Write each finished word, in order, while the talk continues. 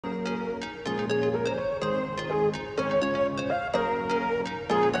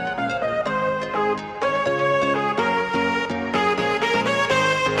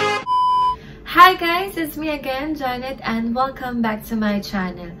it's me again, Janet, and welcome back to my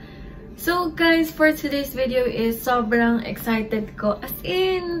channel. So guys, for today's video is sobrang excited ko. As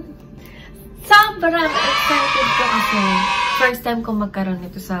in, sobrang excited ko kasi first time ko magkaroon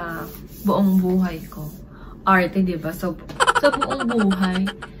nito sa buong buhay ko. Arte, diba? So, sa buong buhay.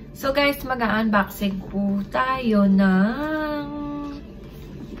 So guys, mag-unboxing po tayo ng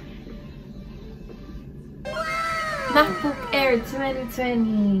Macbook Air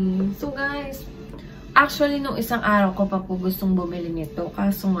 2020. So guys, actually nung isang araw ko pa po gustong bumili nito.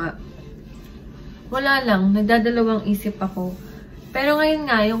 Kaso nga, wala lang. Nagdadalawang isip ako. Pero ngayon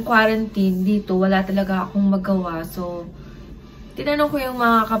nga, yung quarantine dito, wala talaga akong magawa. So, tinanong ko yung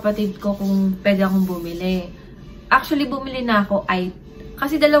mga kapatid ko kung pwede akong bumili. Actually, bumili na ako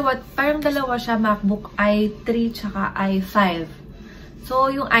kasi parang dalawa siya, MacBook i3 tsaka i5. So,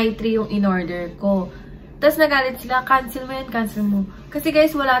 yung i3 yung in-order ko. Tapos nagalit sila, cancel mo yan, cancel mo. Kasi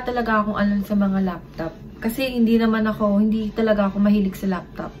guys, wala talaga akong alam sa mga laptop. Kasi hindi talaga ako mahilig sa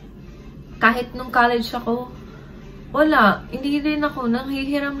laptop. Kahit nung college ako, wala. Hindi rin ako,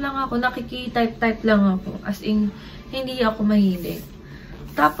 nanghihiram lang ako, nakiki-type lang ako. As in, hindi ako mahilig.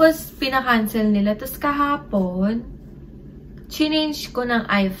 Tapos, pinakancel nila. Tapos kahapon, chinange ko ng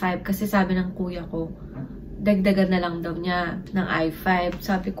i5 kasi sabi ng kuya ko, dagdagan na lang daw niya ng i5.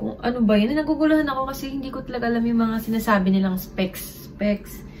 Sabi ko, ano ba yun? Naguguluhan ako kasi hindi ko talaga alam yung mga sinasabi nilang specs.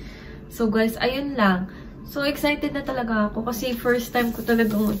 So guys, ayun lang. So excited na talaga ako kasi first time ko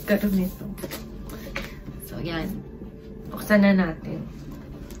talaga magkaroon nito. So yan. Buksan na natin.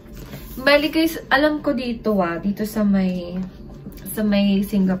 Bali guys, alam ko dito dito sa may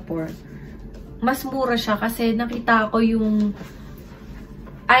Singapore. Mas mura siya kasi nakita ko yung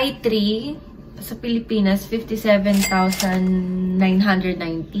i3 sa Pilipinas, 57,990.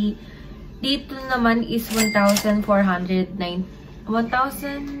 Dito naman is 1,499.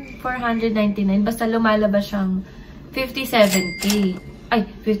 Basta lumalabas siyang 57K. Ay,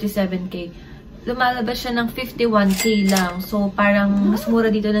 57K. Lumalabas siya ng 51K lang. So, parang mas mura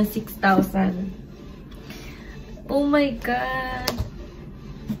dito ng 6,000. Oh my God!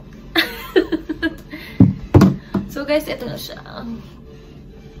 So, guys, ito na siya.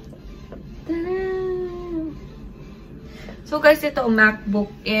 So guys, ito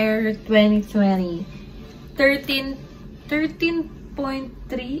MacBook Air 2020 13.3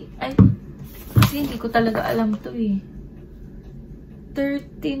 ay, kasi hindi ko talaga alam to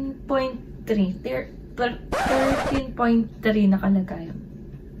 13.3 nakalagay.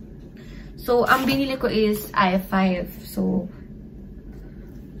 So ang binili ko is i5. So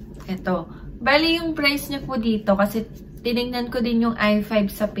ito, bali yung price niya po dito kasi tinignan ko din yung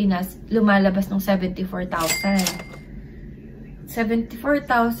i5 sa Pinas, lumalabas ng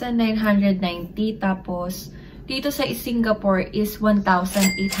 74,990. Tapos, dito sa Singapore is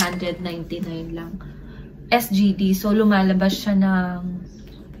 1,899 lang. SGD. So, lumalabas siya ng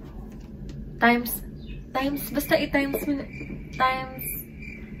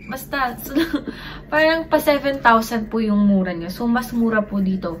so, parang pa 7,000 po yung mura niya. So, mas mura po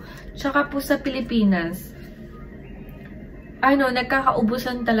dito. Tsaka po sa Pilipinas,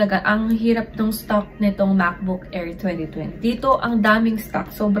 nagkakaubusan talaga. Ang hirap ng stock nitong MacBook Air 2020. Dito, ang daming stock.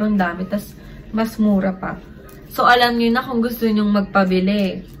 Sobrang dami. Tas, mas mura pa. So, alam niyo na kung gusto nyong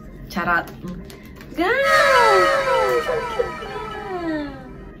magpabili. Charot. Guys!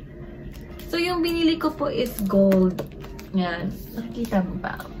 So, yung binili ko po is gold. Yan. Nakikita mo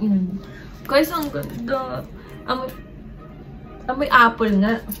ba? Guys, ang ganda. Amoy apple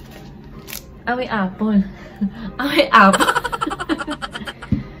nga. Amoy apple. Amoy apple.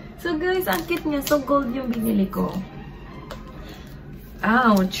 So guys, ang cute niya. So gold yung binili ko.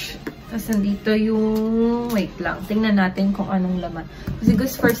 Ouch! Tapos nandito yung... Wait lang. Tingnan natin kung anong laman. Kasi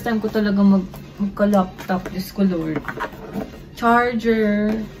guys, first time ko talaga magka-laptop. Diyos ko Lord.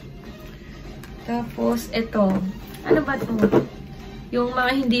 Charger. Tapos, ito. Ano ba ito? Yung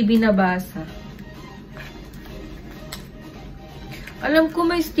mga hindi binabasa. Alam ko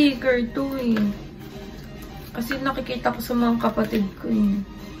may sticker to Kasi nakikita ko sa mga kapatid ko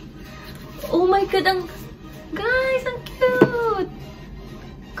Oh my God! Guys, ang cute!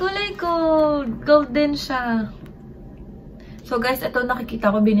 Kulay gold! Gold din siya. So guys, ito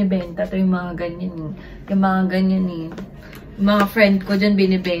nakikita ko binibenta. Ito yung mga ganyan Yung mga ganyan Yung mga friend ko dyan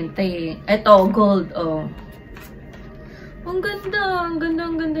binibenta Ito, gold, Ang ganda! Ang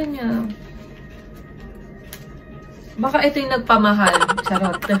ganda niya. Baka ito yung nagpamahal.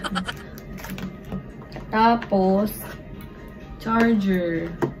 Charot. Tapos,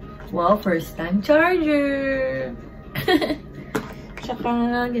 charger. Wow, first time charger.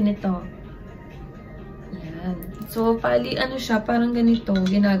 Tsaka, ganito. Yan. So, pali, ano siya, parang ganito.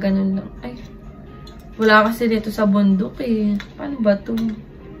 Ginaganon lang. Ay. Wala kasi dito sa bundok eh. Paano ba to?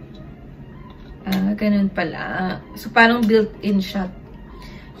 Ah, ganun pala. So, parang built-in siya.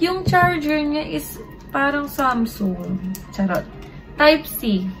 Yung charger niya is parang Samsung. Charot.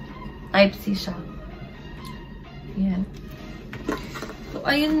 Type-C. Type-C siya. Yan. So,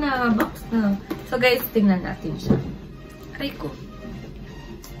 ayun na. Box na. So, guys, tingnan natin siya. Aray ko.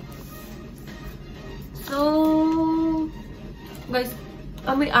 So, guys,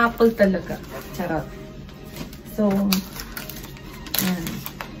 may apple talaga. Charot. So, yan.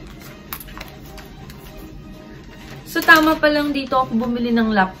 So, tama pa lang dito ako bumili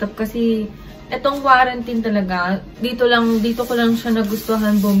ng laptop kasi itong warranty talaga, dito ko lang siya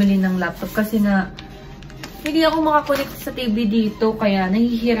nagustuhan bumili ng laptop kasi nga, hindi ako makakonect sa TV dito kaya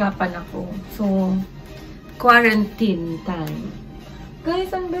nahihirapan ako. So, quarantine time.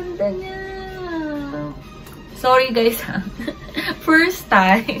 Guys, ang ganda niya! Sorry guys ha. First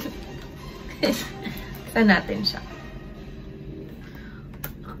time. Saan natin siya?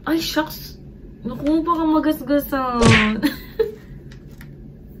 Ay, shucks! Naku, baka magasgasan.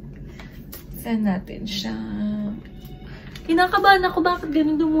 Saan natin siya? Kinakabahan ako. Bakit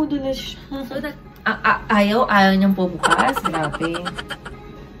ganun dumudulas siya? Ayaw niyang pubukas. Grabe.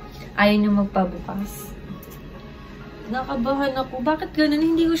 Ayaw niyang magpabukas. Kinakabahan ako. Bakit ganun?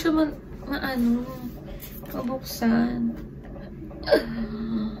 Hindi ko siya mabuksan.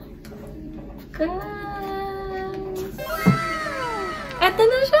 Guys! Eto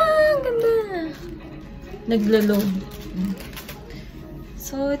na siya! Ang ganda! Naglo-load.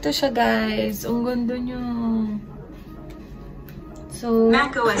 So, ito siya guys. Ang ganda niya. So,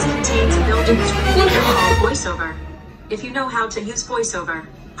 macOS contains a built-in feature called VoiceOver. If you know how to use VoiceOver,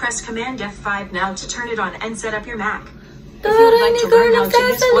 press Command F5 now to turn it on and set up your Mac. If you would like to learn how to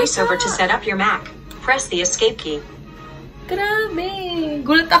use VoiceOver to set up your Mac, press the Escape key. Grabe!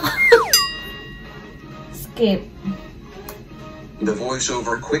 Gulat ako. Escape. The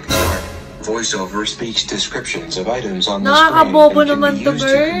VoiceOver Quick Start. VoiceOver speaks descriptions of items on the Nakakabobo screen naman and can to, be used to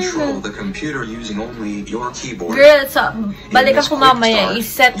girl. control the computer using only your keyboard. Girl, balik ako mamaya.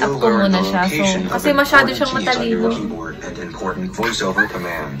 I-set up ko muna siya. So, kasi masyado siyang matalino. And important VoiceOver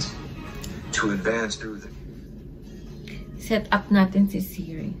commands. To advance through the... Set up natin si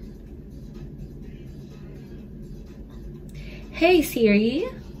Siri. Hey Siri.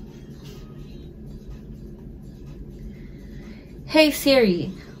 Hey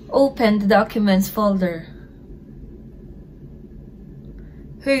Siri, open the Documents folder.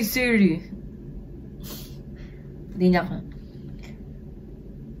 Hey Siri. Hindi niya ako.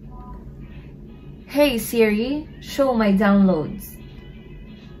 Hey Siri, show my downloads.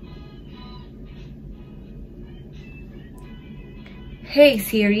 Hey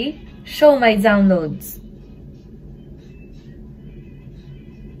Siri, show my downloads.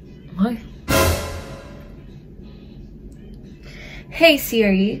 Ay. Hey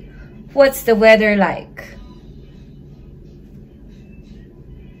Siri, what's the weather like?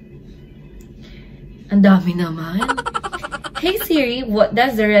 Ang dami naman. Hey Siri, what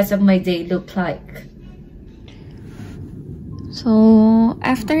does the rest of my day look like? So,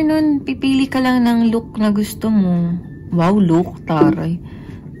 after nun, pipili ka lang ng look na gusto mo. Wow, look, taray.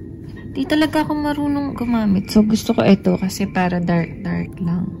 Di talaga ako marunong gumamit. So, gusto ko ito kasi para dark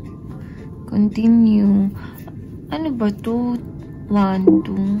lang. Continue. Ano ba to? 1,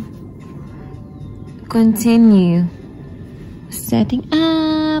 2. Continue. Setting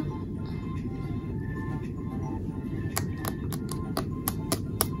up.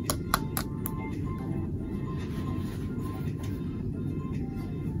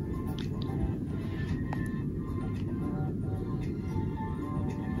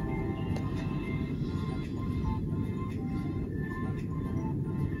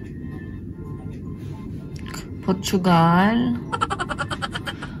 Portugal.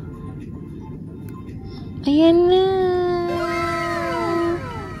 Ayan na.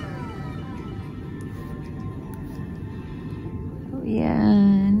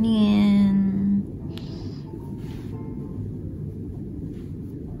 Ayan. Yan.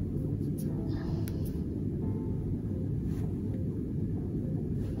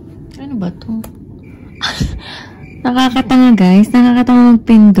 Ano ba to? Nakakatanga guys. Nakakatanga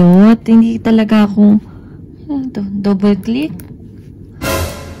magpindot. Hindi talaga ako... Ano to? Double click?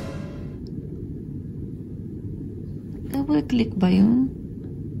 Double click ba yun?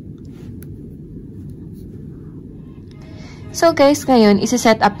 So guys, ngayon,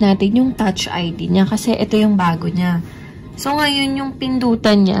 isa-set up natin yung Touch ID niya kasi ito yung bago niya. So ngayon, yung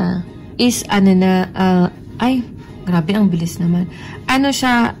pindutan niya is ano na, ay, grabe, ang bilis naman. Ano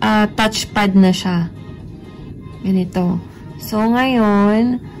siya, touchpad na siya. Ganito. So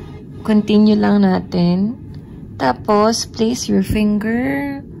ngayon, Continue lang natin. Tapos, place your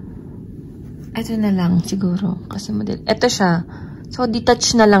finger. Ito na lang, siguro. Kasi model. Ito siya. So,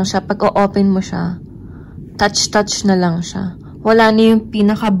 detach na lang siya. Pag o-open mo siya, touch na lang siya. Wala na yung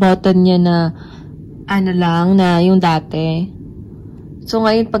pinaka-button niya na, ano lang, na yung dati. So,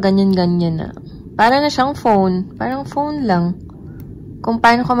 ngayon, pag ganyan-ganyan na. Para na siyang phone. Parang phone lang. Kung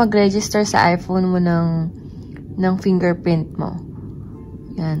paano ka mag-register sa iPhone mo ng fingerprint mo.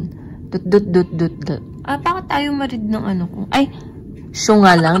 Yan. Dut. Bakit tayo marid ng ano ko? Ay, show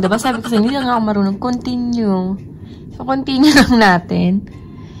nga lang. Diba sabi ko sa hindi lang ako marunong. Continue. So, continue lang natin.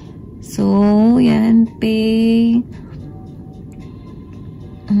 So, yan. Pay.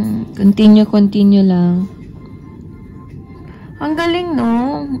 Continue lang. Ang galing, no?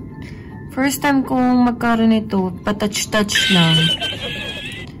 First time kong magkaroon ito. Pa-touch lang.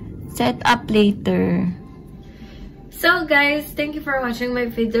 Set up later. So, guys, thank you for watching my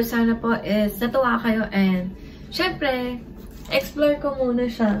video. Sana po is natuwa kayo and syempre, explore ko muna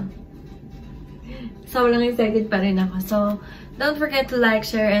siya. So, walang excited pa rin ako. So, don't forget to like,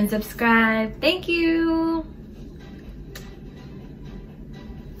 share, and subscribe. Thank you!